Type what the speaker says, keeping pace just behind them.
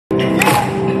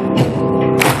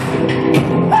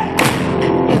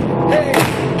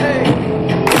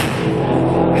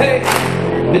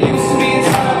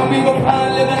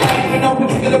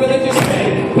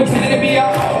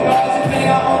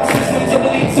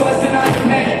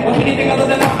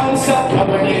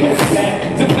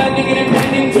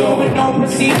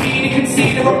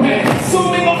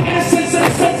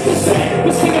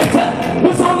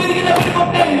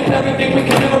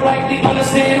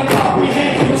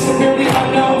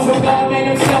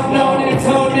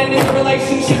with a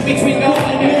relationship between God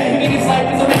and man. Living his life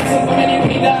is a ransom for many when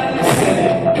he died in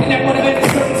sin. Connect one event to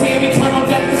certainty of eternal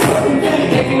death to certain day.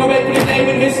 Taking away from the day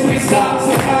when history stops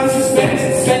and time suspends.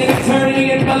 Spending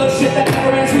eternity in fellowship that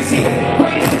never ends. We see the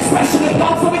greatest expression of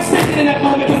God so extended in that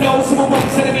moment when those who were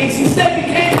once enemies instead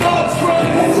became God's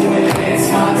friends. When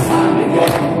it's my time to go,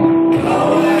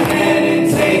 go ahead and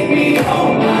take me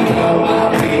home. I know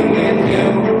I'll be with you.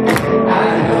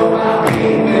 I know I'll be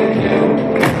with you.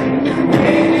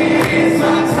 When it is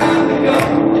my time to go,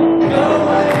 go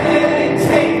ahead and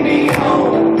take me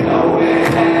home. Nowhere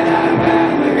that I'd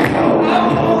rather go. I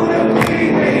wanna be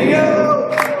with you.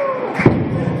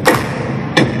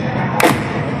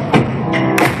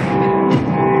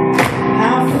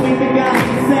 How sweet the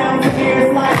gospel sounds in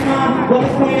ears like mine. Well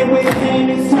acquainted with him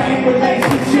in strained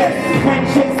relationships,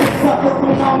 friendships that suffer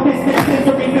from long distances,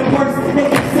 or even worse, they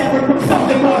get severed from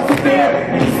something more severe.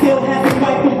 And he still hasn't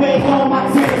wiped away all my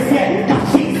tears yet. My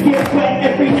cheeks get wet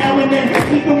every now and then,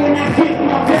 even when I give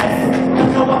my best. I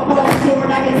know I fall short,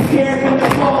 I get scared from the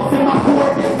flaws in my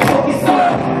core. Focus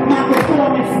on my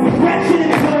performance. Wretched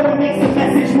and cold makes the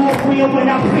message more real when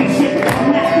I preach it.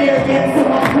 I'm not there yet, so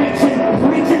I'm reaching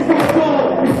for a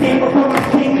goal. To stand before my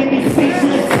king and be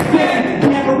speechless. Then,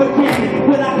 never again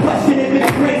will I question if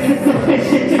his grace is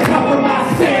sufficient to cover my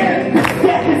sin.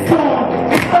 Death is gone,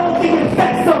 and all the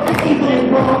effects of evil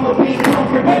and wrong will be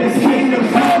conquered when his kingdom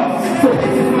comes. So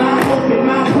this is my hope and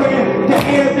my prayer, the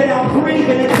air that I'll breathe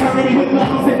in eternity with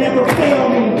lungs that never fail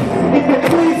me. If it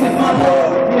pleases my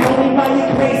Lord, and only by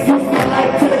your grace use my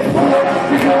life to the Lord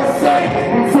for your sake.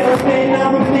 Until then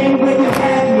I'll remain where you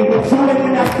have me, with joy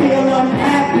when I feel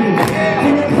unhappy,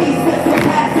 and a peace that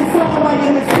surpasses all my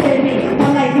understanding. My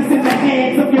life is in the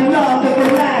hands of your love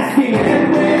everlasting.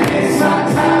 And when it's my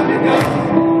time to go,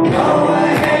 go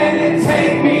ahead and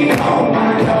take me home.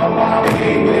 I know I'll be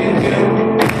with you.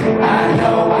 I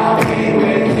know I'll be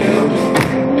with you.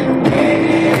 When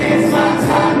it is my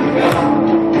time to go,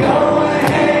 go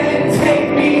ahead and take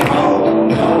me home.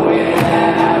 Nowhere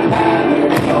that I'd rather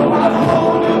go. I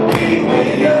wanna be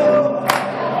with you.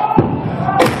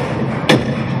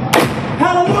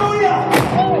 Hallelujah!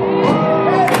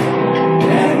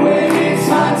 And when it's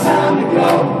my time to go,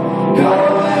 go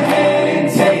ahead and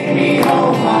take me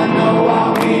home. I know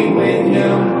I'll be with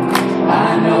you.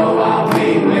 I know I'll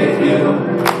be with you.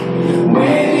 When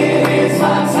it is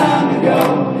my time to go,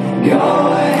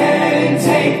 go ahead and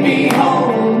take me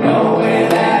home. Nowhere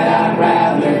that I'd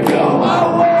rather go. I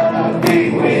wanna be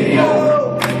with you.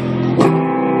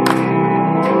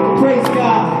 Praise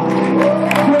God.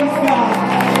 Praise God.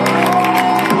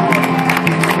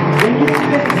 When you've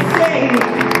been saved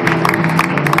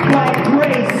by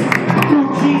grace through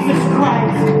Jesus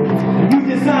Christ, you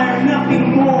desire nothing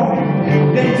more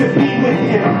than to be with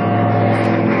him.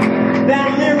 That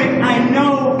lyric, I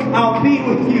know I'll be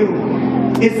with you,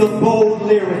 is a bold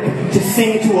lyric to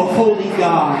sing to a holy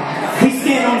God. We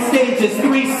stand on stage as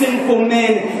three sinful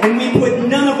men, and we put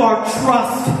none of our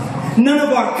trust, none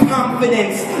of our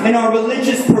confidence in our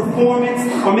religious performance,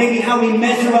 or maybe how we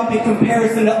measure up in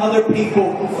comparison to other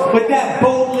people. But that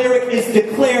bold lyric is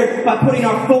declared by putting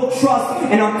our full trust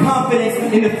and our confidence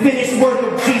in the finished work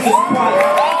of Jesus Christ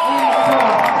on the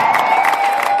cross.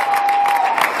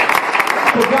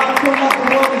 For God so loved the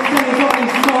world and sent his only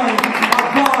Son. Our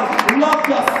God loved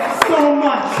us so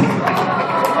much.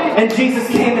 And Jesus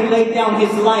came and laid down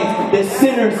his life that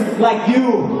sinners like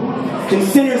you, and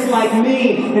sinners like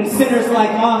me, and sinners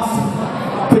like us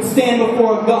could stand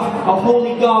before a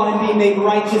holy God and be made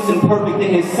righteous and perfect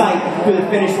in his sight through the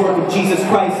finished work of Jesus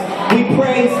Christ. We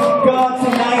praise God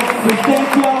tonight. We thank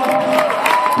God.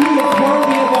 He is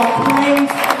worthy of our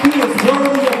praise. He is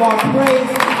worthy of our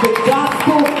praise. The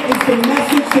gospel is the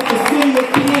message that the city of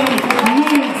Canaan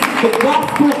needs. The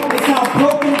gospel is how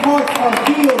broken hearts are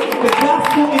healed. The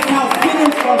gospel is how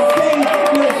sinners are saved.